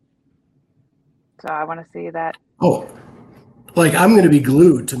effect. So I want to see that. Oh, like I'm going to be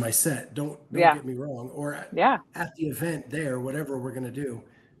glued to my set. Don't get me wrong. Or at the event there, whatever we're going to do.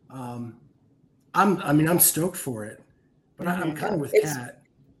 I'm stoked for it, but I'm kind of with Kat.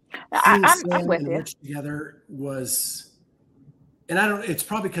 I'm with you. Rich together was, and it's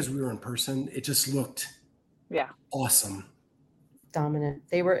probably because we were in person. It just looked awesome. Dominant.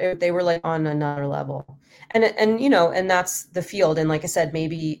 They were like on another level, and that's the field. And like I said,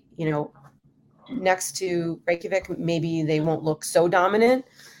 maybe next to Reykjavik, maybe they won't look so dominant.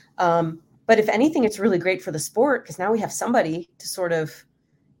 But if anything, it's really great for the sport because now we have somebody to sort of,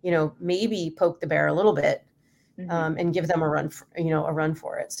 maybe poke the bear a little bit, and give them a run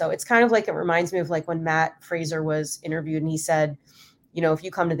for it. So it's kind of like, it reminds me of like when Matt Fraser was interviewed and he said, if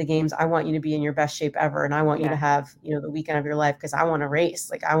you come to the games, I want you to be in your best shape ever. And I want you to have, the weekend of your life because I want to race.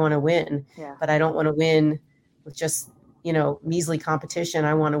 Like I want to win, but I don't want to win with just, measly competition.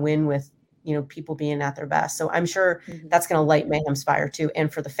 I want to win with people being at their best. So I'm sure that's going to light Mayhem's fire too.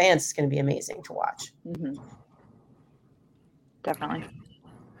 And for the fans, it's going to be amazing to watch. Definitely.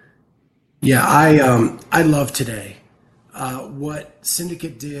 Yeah, I love today. What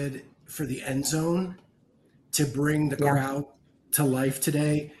Syndicate did for the end zone to bring the crowd to life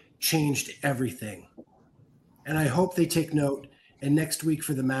today changed everything. And I hope they take note. And next week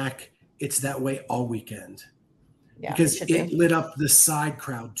for the MAC, it's that way all weekend. Yeah, because it lit up the side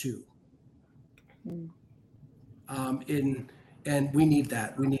crowd too. And we need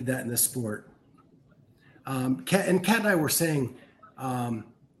that. We need that in this sport. Kat and I were saying,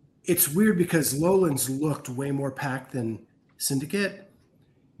 it's weird because Lowlands looked way more packed than Syndicate,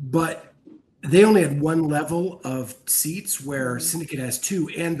 but they only had one level of seats where Syndicate has two,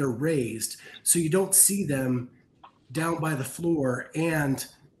 and they're raised. So you don't see them down by the floor, and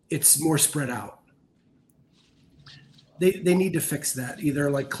it's more spread out. They need to fix that,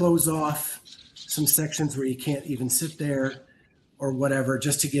 either like close off some sections where you can't even sit there or whatever,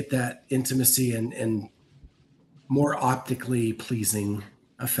 just to get that intimacy and more optically pleasing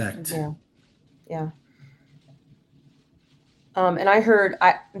effect. Yeah. And I heard,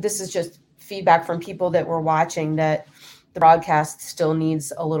 this is just feedback from people that were watching, that the broadcast still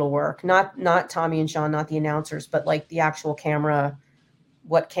needs a little work. Not Tommy and Sean, not the announcers, but like the actual camera,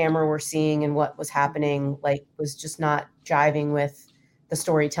 what camera we're seeing and what was happening, like was just not jiving with the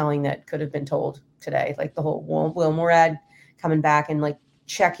storytelling that could have been told today. Like the whole Will Morad coming back and like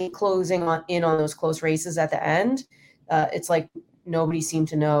closing in on those close races at the end. It's like nobody seemed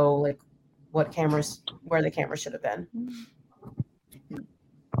to know like where the cameras should have been.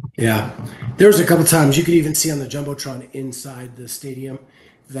 Yeah, there was a couple times you could even see on the Jumbotron inside the stadium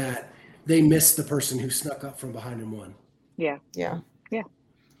that they missed the person who snuck up from behind and won. Yeah. Yeah.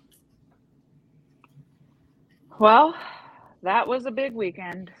 Well, that was a big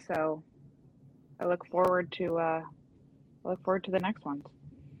weekend, so I look forward to the next one.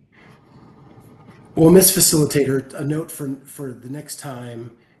 Well, Miss Facilitator, a note for the next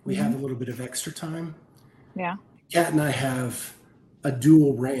time we have a little bit of extra time. Yeah. Kat and I have a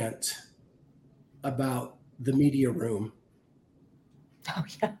dual rant about the media room. Oh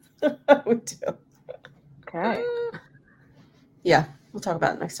yeah, we do. Okay. Yeah, we'll talk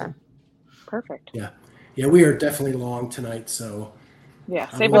about it next time. Perfect. Yeah, we are definitely long tonight, so. Yeah,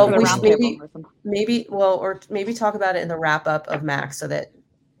 save it for the roundtable. Maybe talk about it in the wrap up of Max so that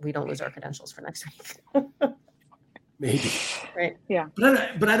we don't lose our credentials for next week. Maybe. Right. Yeah.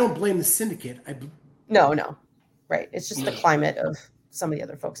 But I don't blame the Syndicate. No. Right. It's just the climate of some of the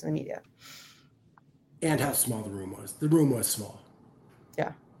other folks in the media. And how small the room was. The room was small.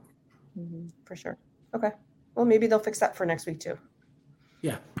 Yeah. For sure. Okay. Well, maybe they'll fix that for next week too.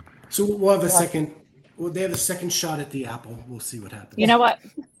 Yeah. So we'll have a second. Well, they have a second shot at the apple. We'll see what happens. You know what?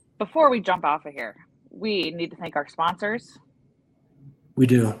 Before we jump off of here, we need to thank our sponsors. We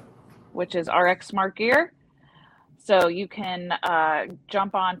do. Which is RX Smart Gear. So you can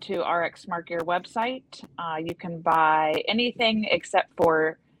jump onto RX Smart Gear website. You can buy anything except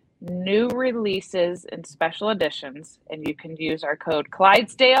for new releases and special editions, and you can use our code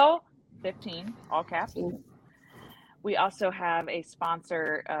Clydesdale15, all caps. We also have a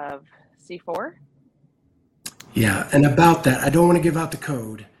sponsor of C4. Yeah, and about that, I don't want to give out the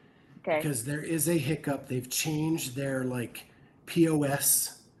code. Okay. Because there is a hiccup. They've changed their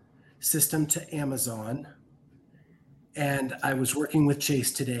POS system to Amazon. And I was working with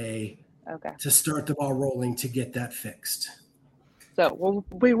Chase today to start the ball rolling to get that fixed. So we'll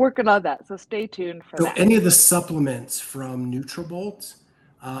be working on that. So stay tuned for that. So any of the supplements from Nutrabolt,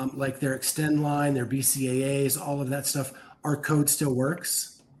 like their Extend line, their BCAAs, all of that stuff, our code still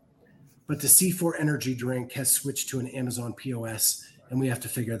works. But the C4 energy drink has switched to an Amazon POS, and we have to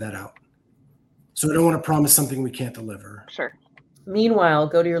figure that out. So I don't want to promise something we can't deliver. Sure. Meanwhile,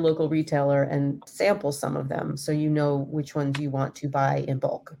 go to your local retailer and sample some of them so you know which ones you want to buy in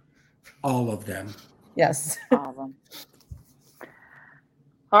bulk. All of them. Yes. All of them.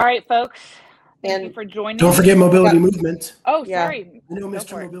 All right, folks. Thank you for joining. Don't forget Mobility Movement. Oh, sorry. I know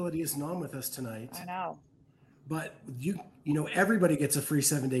Mr. Mobility isn't on with us tonight. I know. But you know, everybody gets a free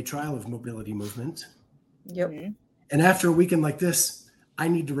 7-day trial of Mobility Movement. Yep. And after a weekend like this, I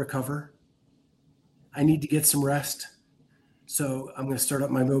need to recover. I need to get some rest. So I'm going to start up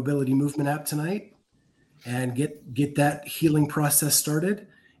my Mobility Movement app tonight and get that healing process started.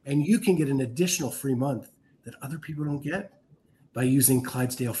 And you can get an additional free month that other people don't get by using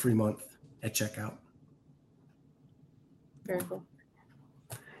Clydesdale free month at checkout. Very cool.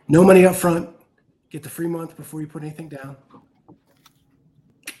 No money up front. Get the free month before you put anything down.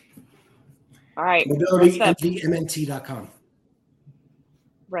 All right. MobilityMT.com.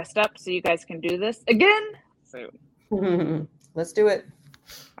 rest up so you guys can do this again soon. Let's do it.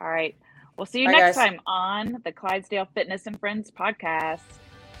 All right. We'll see you Bye, next guys. time on the Clydesdale Fitness and Friends podcast.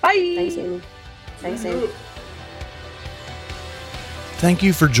 Bye. Thanks, Amy. Thanks, Amy. Thank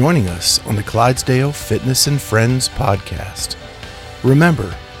you for joining us on the Clydesdale Fitness and Friends podcast.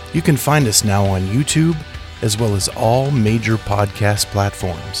 Remember, you can find us now on YouTube as well as all major podcast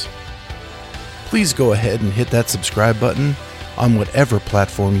platforms. Please go ahead and hit that subscribe button on whatever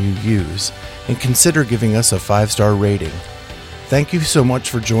platform you use and consider giving us a 5-star rating. Thank you so much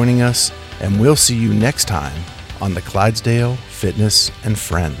for joining us, and we'll see you next time on the Clydesdale Fitness and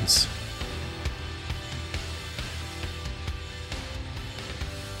Friends.